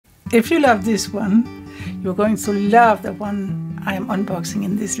If you love this one, you're going to love the one I am unboxing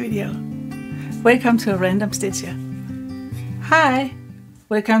in this video. Welcome to a Random Stitcher. Hi,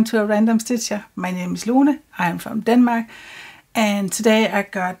 welcome to a Random Stitcher. My name is Lone, I am from Denmark, and today I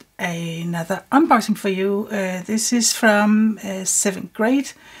got another unboxing for you. This is from 7th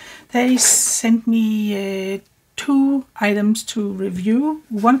grade. They sent me 2 items to review,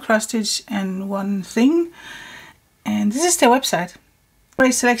 one cross stitch and one thing. And this is their website.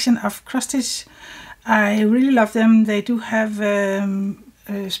 Great selection of cross stitch. I really love them. They do have a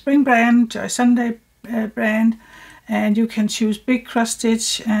spring brand, Joy Sunday brand, and you can choose big cross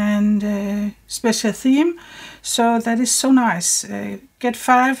stitch and special theme. So that is so nice. Get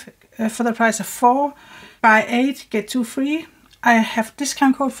 5 for the price of 4. Buy 8, get 2 free. I have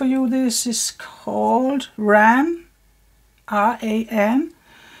discount code for you. This is called RAN, R-A-N,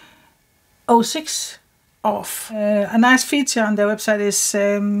 06 off. A nice feature on their website is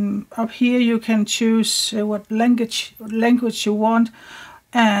up here you can choose what language you want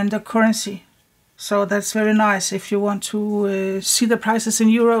and the currency. So that's very nice if you want to see the prices in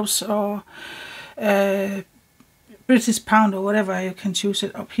euros or British pound or whatever. You can choose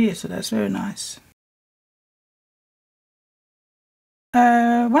it up here, so that's very nice.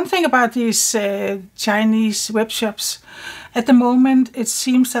 One thing about these Chinese web shops, at the moment it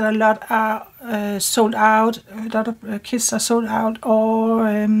seems that a lot are sold out. A lot of kits are sold out or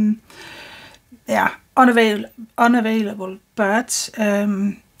unavailable. But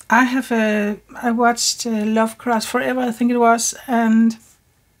I watched Love Cross Forever, I think it was, and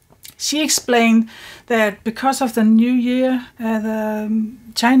she explained that because of the New Year, the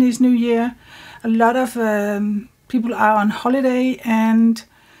Chinese New Year, a lot of people are on holiday, and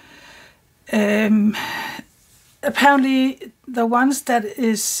apparently the ones that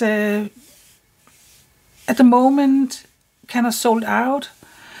is at the moment kind of sold out,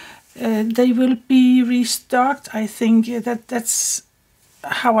 they will be restocked. I think that's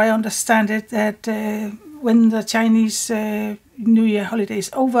how I understand it, that when the Chinese New Year holiday is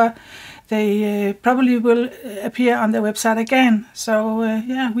over, they probably will appear on their website again. So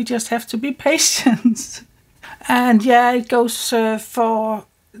yeah, we just have to be patient. And yeah, it goes for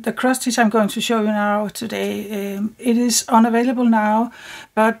the cross stitch I'm going to show you now today. It is unavailable now,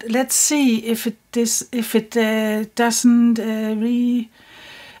 but let's see if it doesn't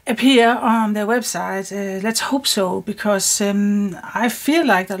reappear on their website. Let's hope so, because I feel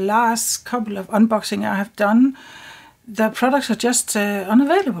like the last couple of unboxing I have done, the products are just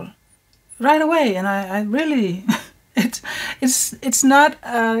unavailable right away, and I really it's not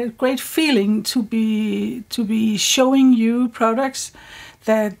a great feeling to be showing you products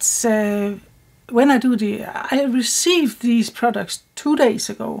that when I received these products 2 days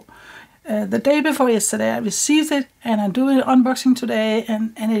ago. The day before yesterday I received it, and I'm doing an unboxing today,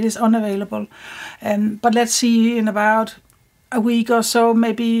 and it is unavailable. But let's see in about a week or so,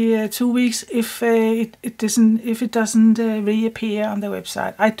 maybe 2 weeks, if it doesn't reappear on the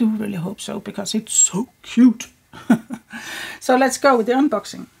website. I do really hope so, because it's so cute. So let's go with the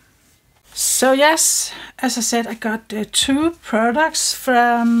unboxing. So yes, as I said, I got 2 products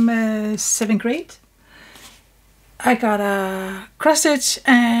from 7th grade. I got a cross stitch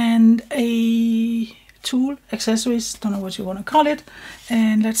and a tool, accessories, don't know what you want to call it.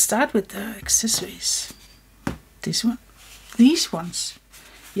 And let's start with the accessories. These ones,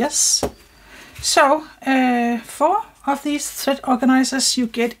 yes. So 4 of these thread organizers you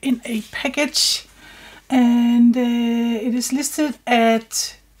get in a package, and it is listed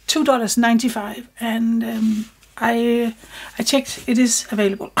at $2.95, and I checked, it is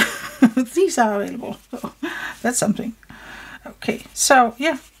available. These are available, so that's something. Okay, so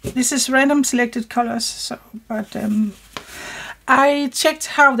yeah, this is random selected colors. So, but I checked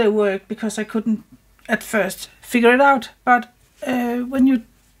how they work, because I couldn't at first figure it out. But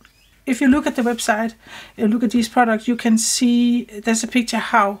if you look at the website, you look at these products, you can see there's a picture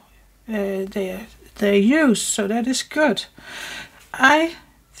how they're used. So that is good. I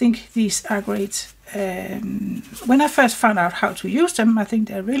think these are great. When I first found out how to use them, I think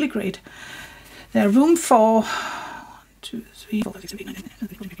they're really great. There are room for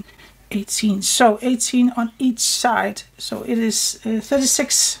 18. So 18 on each side. So it is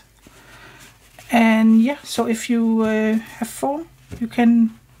 36. And yeah, so if you have 4, you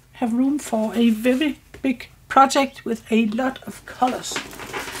can have room for a very big project with a lot of colors.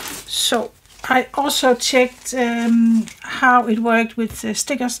 So I also checked how it worked with the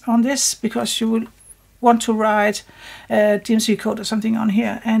stickers on this, because you will want to write DMC code or something on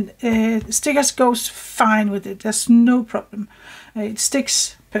here, and stickers goes fine with it. There's no problem. It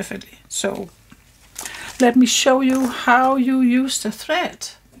sticks perfectly. So let me show you how you use the thread.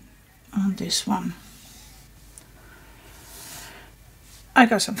 on this one. I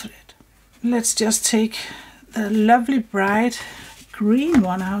got some thread. Let's just take the lovely bright green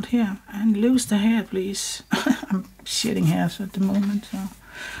one out here and lose the hair, please. I'm shedding hairs at the moment. So.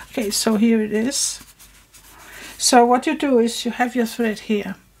 Okay, so here it is. So what you do is you have your thread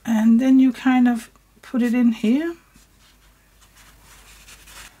here, and then you kind of put it in here.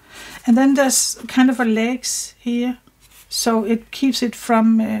 And then there's kind of a legs here, so it keeps it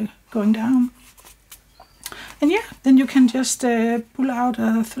from going down. And yeah, then you can just pull out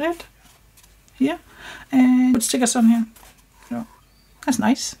a thread here and put stickers on here. So that's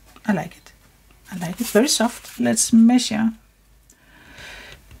nice. I like it. I like it. Very soft. Let's measure.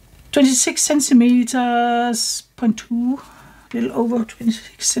 26 centimeters, 0.2, a little over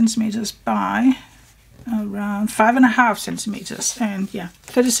 26 centimeters by around 5.5 centimeters, and yeah,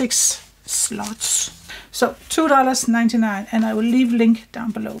 36 slots. So $2.99, and I will leave link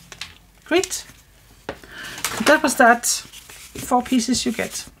down below. Great. So that was that. 4 pieces you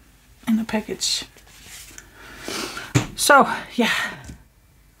get in a package. So yeah,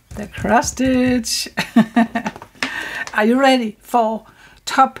 the cross stitch. Are you ready for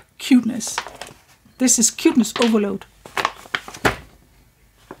top cuteness? This is cuteness overload.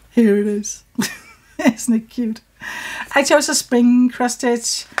 Here it is. Isn't it cute? I chose a spring cross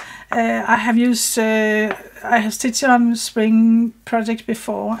stitch. I have stitched on spring project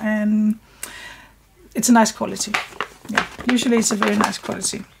before, and it's a nice quality. Yeah, usually it's a very nice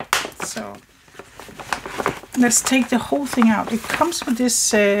quality. So let's take the whole thing out. It comes with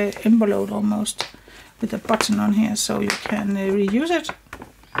this envelope almost, with a button on here, so you can reuse it.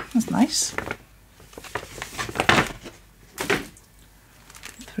 That's nice.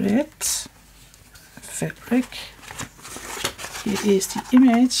 Thread, fabric. Here is the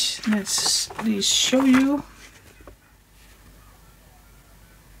image. Let's please show you.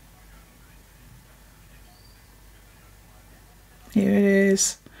 Here it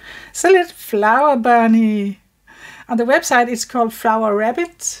is. It's a little flower bunny. On the website it's called Flower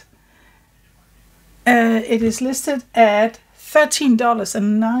Rabbit. It is listed at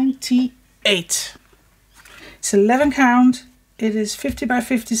 $13.98. It's 11 count. It is 50 by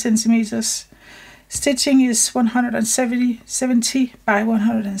 50 centimeters. Stitching is 170 by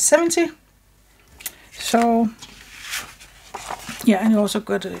 170. So yeah, and you also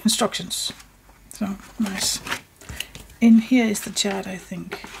got instructions. So nice. In here is the chart, I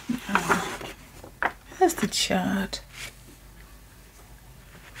think. Here's the chart.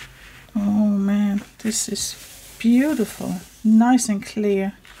 Oh man, this is beautiful. Nice and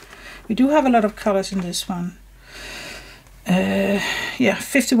clear. We do have a lot of colors in this one. Yeah,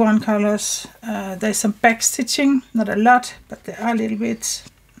 51 colors. There's some back stitching, not a lot, but there are a little bit.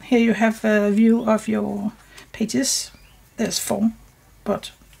 Here you have a view of your pages. There's 4,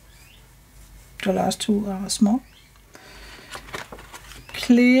 but the last 2 are small.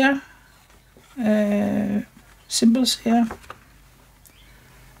 Clear symbols here.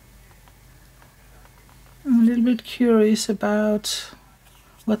 I'm a little bit curious about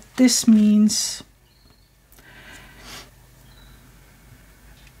what this means.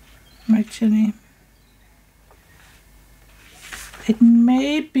 Actually, it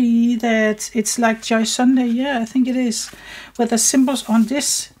may be that it's like Joy Sunday. Yeah, I think it is. Where the symbols on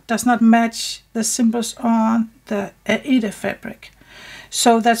this does not match the symbols on the Aida fabric.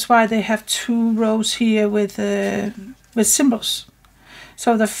 So that's why they have 2 rows here with symbols.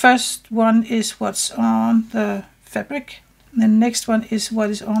 So the first one is what's on the fabric. The next one is what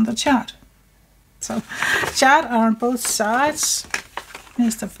is on the chart. So chart are on both sides.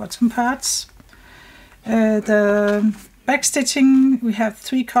 Here's the bottom parts. The back stitching, we have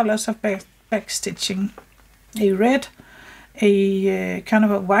 3 colors of back stitching. A red, a kind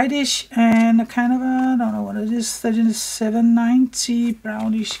of a whitish, and a kind of a, I don't know what it is, 3790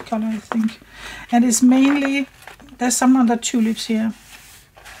 brownish color, I think. And it's mainly, there's some on the tulips here.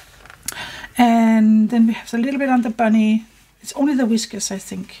 And then we have a little bit on the bunny. It's only the whiskers, I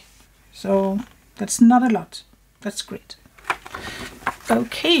think. So that's not a lot. That's great.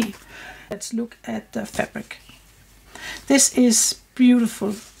 Okay, let's look at the fabric. This is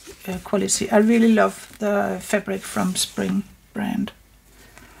beautiful quality. I really love the fabric from Spring brand.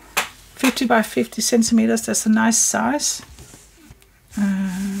 50 by 50 centimeters. That's a nice size.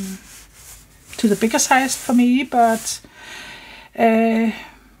 To the bigger size for me, but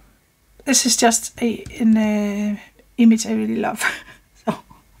this is just an image I really love. So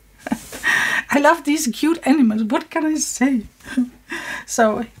I love these cute animals. What can I say?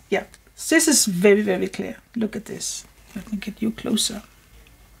 So yeah, this is very, very clear. Look at this. Let me get you closer.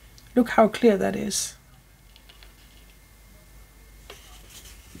 Look how clear that is.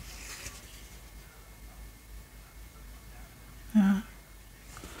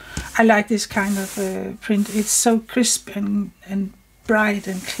 I like this kind of print. It's so crisp and bright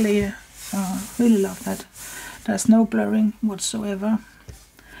and clear. So I really love that. There's no blurring whatsoever.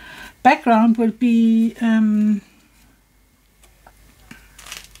 Background will be kind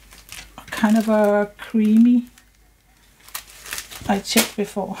of a creamy. I checked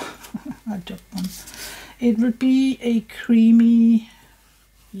before. I took one. It would be a creamy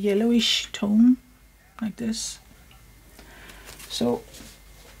yellowish tone like this. So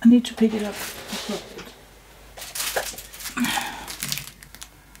I need to pick it up.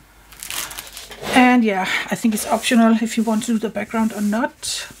 And yeah, I think it's optional if you want to do the background or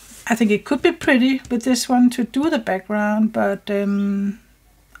not. I think it could be pretty with this one to do the background, but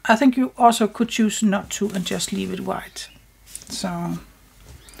I think you also could choose not to and just leave it white. So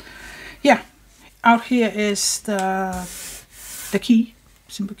yeah, out here is the key,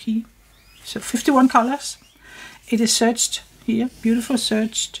 simple key. So 51 colors. It is serged here, beautiful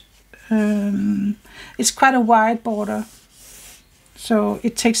serged. It's quite a wide border, so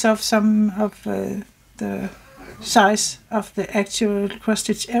it takes off some of the size of the actual cross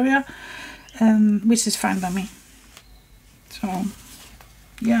stitch area, which is fine by me. So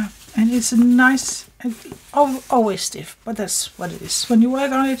yeah, and it's a nice, always stiff, but that's what it is. When you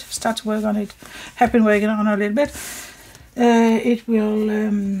work on it, start to work on it, have been working on it a little bit, it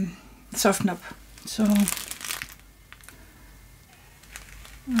will soften up. So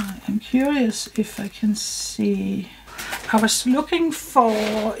I'm curious if I can see. I was looking for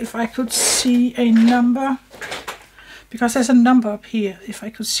if I could see a number, because there's a number up here. If I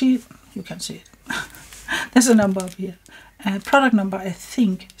could see, you can see it. There's a number up here. Product number, I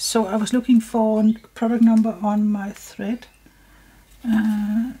think. So I was looking for a product number on my thread.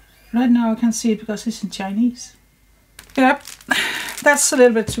 Right now I can see it because it's in Chinese. Yep, that's a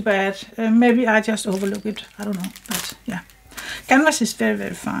little bit too bad. Maybe I just overlook it. I don't know, but yeah. Canvas is very,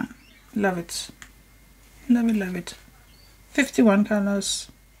 very fine. Love it. Love it, love it. 51 colors.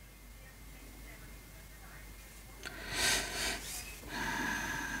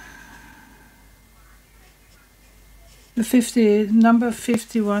 The number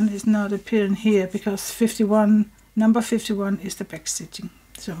 51 is not appearing here because number 51 is the back stitching.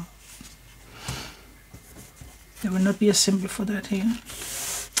 So there will not be a symbol for that here.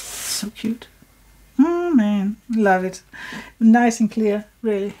 So cute. Oh man, love it. Nice and clear,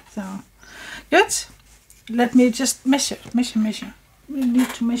 really. So good. Let me just measure. We need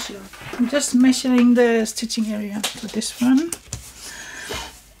to measure. I'm just measuring the stitching area for this one.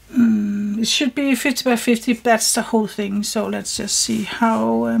 It should be 50 by 50. That's the whole thing. So let's just see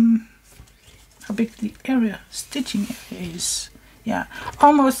how big the stitching area is. Yeah,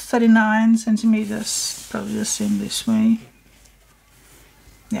 almost 39 centimeters. Probably the same this way.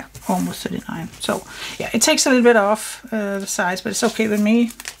 Yeah, almost 39. So yeah, it takes a little bit off the size, but it's okay with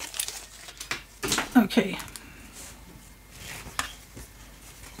me. Okay,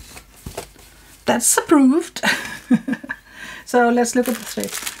 that's approved. So let's look at the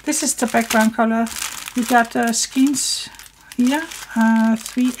thread. This is the background color. We got skeins here,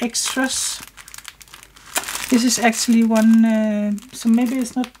 3 extras. This is actually one, so maybe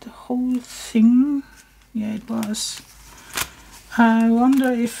it's not the whole thing. Yeah, it was. I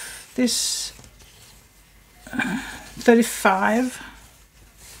wonder if this 35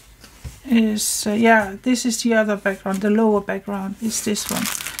 is, yeah, this is the other background. The lower background is this one.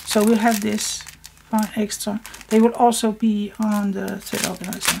 So we'll have this one extra. They will also be on the thread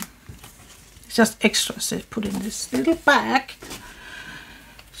organizer. It's just extras they put in this little bag.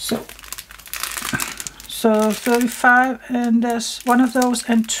 So 35, and there's one of those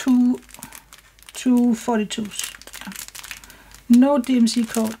and two 42s. No DMC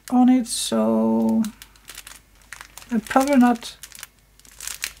code on it, so probably not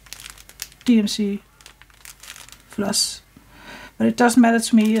DMC floss, but it doesn't matter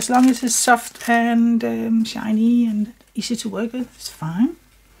to me as long as it's soft and shiny and easy to work with. It's fine.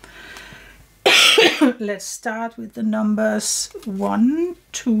 Let's start with the numbers 1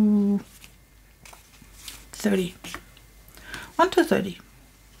 to 30. 1 to 30.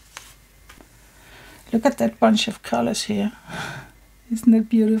 Look at that bunch of colors here. Isn't it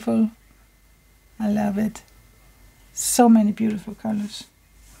beautiful? I love it. So many beautiful colors.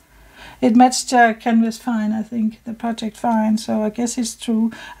 It matched the canvas fine, I think, the project fine, so I guess it's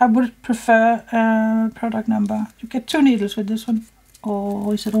true. I would prefer product number. You get 2 needles with this one,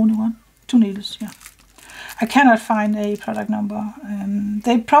 or is it only 1? 2 needles, yeah. I cannot find a product number.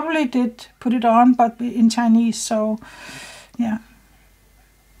 They probably did put it on, but in Chinese, so yeah.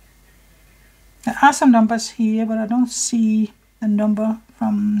 There are some numbers here, but I don't see the number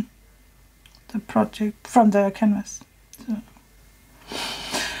from the project, from the canvas. So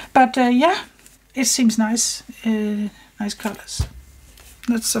But yeah, it seems nice. Nice colors.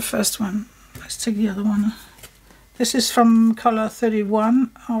 That's the first one. Let's take the other one. This is from color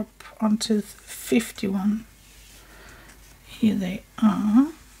 31 up onto 51. Here they are.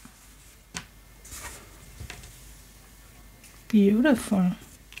 Beautiful.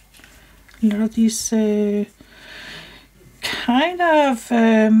 A lot of these kind of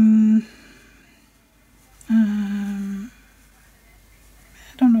I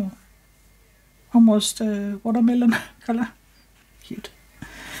don't know, almost watermelon color. Cute.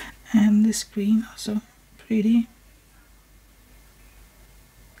 And this green also pretty.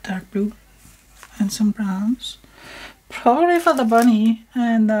 Dark blue and some browns. Probably for the bunny,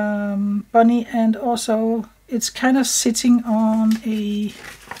 and also it's kind of sitting on a,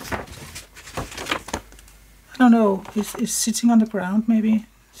 I don't know, it's sitting on the ground maybe.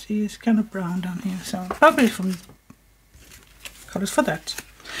 See, it's kind of brown down here, so probably from colors for that.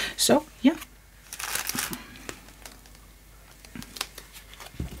 So yeah.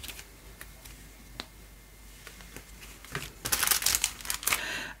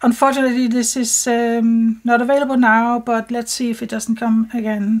 Unfortunately, this is not available now, but let's see if it doesn't come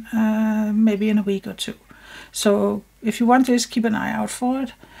again, maybe in a week or two. So if you want this, keep an eye out for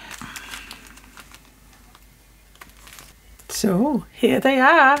it. So here they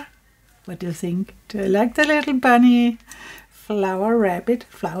are. What do you think? Do you like the little bunny? Flower rabbit,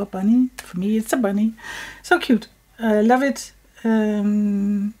 flower bunny. For me, it's a bunny. So cute. I love it.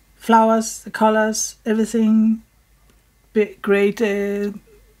 Flowers, the colors, everything. Great.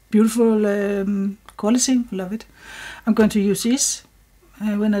 Beautiful quality, love it. I'm going to use this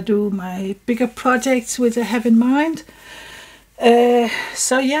when I do my bigger projects which I have in mind.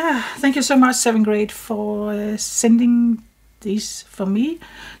 So yeah, thank you so much 7th grade for sending these to me.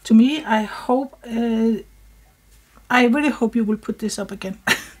 I hope, I really hope you will put this up again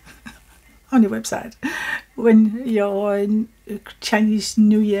on your website when your Chinese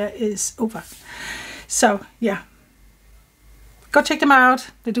New Year is over. So yeah. Go check them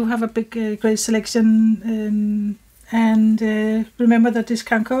out. They do have a big, great selection. And remember the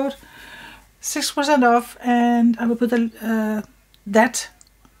discount code, 6% off. And I will put that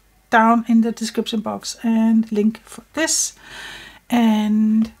down in the description box and link for this.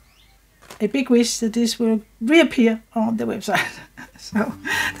 And a big wish that this will reappear on the website. So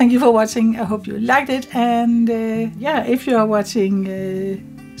thank you for watching. I hope you liked it. And yeah, if you are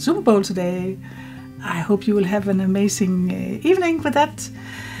watching Super Bowl today, I hope you will have an amazing evening with that.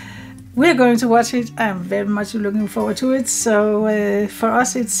 We're going to watch it. I'm very much looking forward to it. So for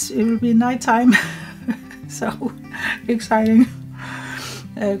us, it will be nighttime. So exciting.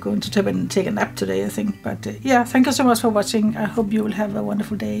 Going to take a nap today, I think. But yeah, thank you so much for watching. I hope you will have a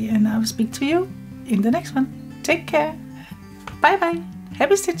wonderful day. And I will speak to you in the next one. Take care. Bye bye.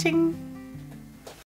 Happy stitching.